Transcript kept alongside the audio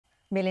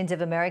Millions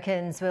of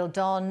Americans will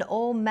don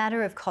all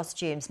manner of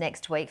costumes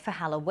next week for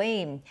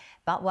Halloween.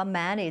 But one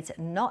man is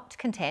not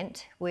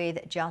content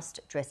with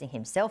just dressing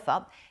himself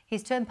up.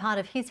 He's turned part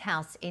of his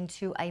house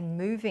into a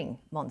moving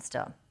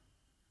monster.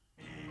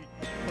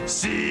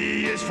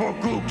 C is for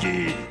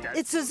cookie.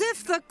 It's as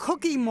if the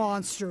Cookie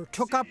Monster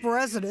took up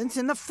residence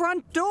in the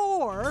front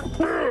door.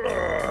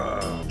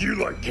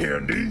 You like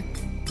candy?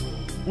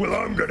 Well,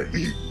 I'm gonna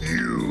eat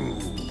you.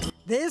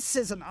 This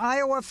is an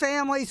Iowa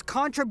family's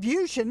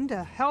contribution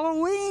to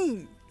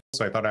Halloween.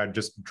 So I thought I'd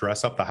just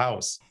dress up the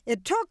house.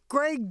 It took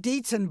Greg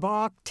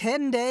Dietzenbach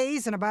 10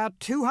 days and about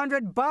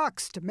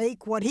 $200 to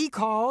make what he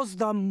calls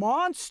the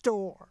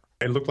Monst-DOOR.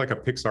 It looked like a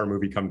Pixar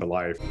movie come to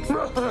life.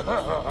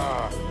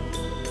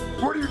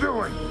 What are you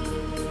doing?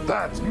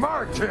 That's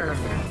my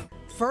candy.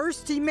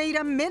 First, he made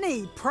a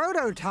mini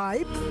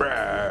prototype.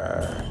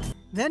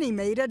 Then he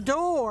made a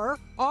door,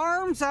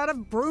 arms out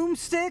of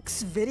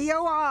broomsticks,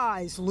 video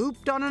eyes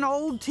looped on an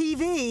old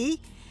TV,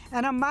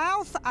 and a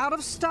mouth out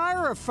of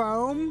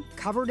styrofoam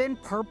covered in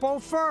purple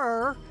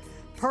fur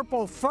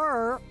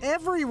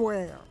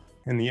everywhere.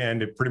 In the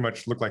end, it pretty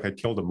much looked like I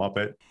killed a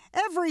Muppet.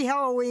 Every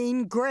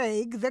Halloween,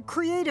 Greg, the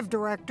creative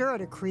director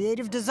at a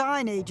creative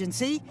design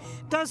agency,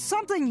 does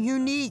something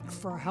unique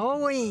for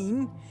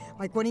Halloween,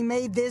 like when he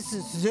made this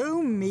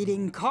Zoom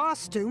meeting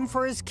costume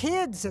for his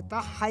kids at the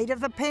height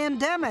of the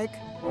pandemic.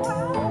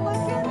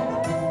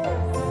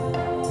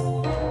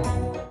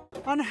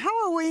 On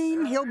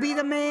Halloween, he'll be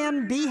the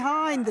man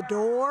behind the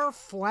door,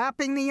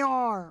 flapping the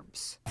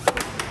arms.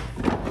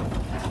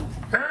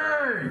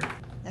 Hey!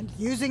 And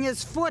using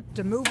his foot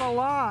to move a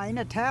line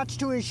attached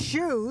to his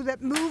shoe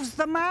that moves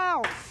the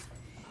mouth.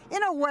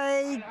 In a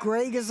way,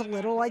 Greg is a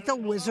little like the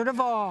Wizard of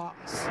Oz.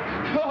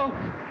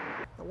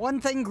 The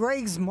one thing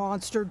Greg's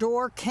monster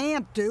door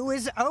can't do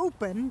is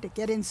open. To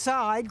get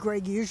inside,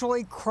 Greg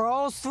usually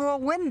crawls through a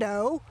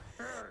window.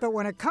 But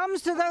when it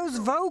comes to those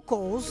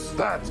vocals,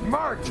 that's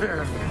my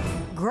candy.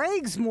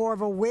 Greg's more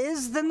of a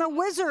whiz than the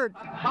wizard.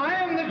 I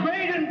am the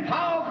great and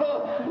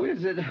powerful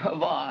Wizard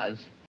of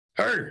Oz.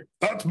 Hey,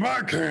 that's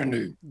my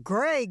candy.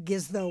 Greg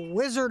is the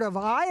Wizard of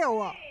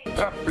Iowa.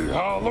 Happy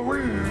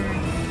Halloween.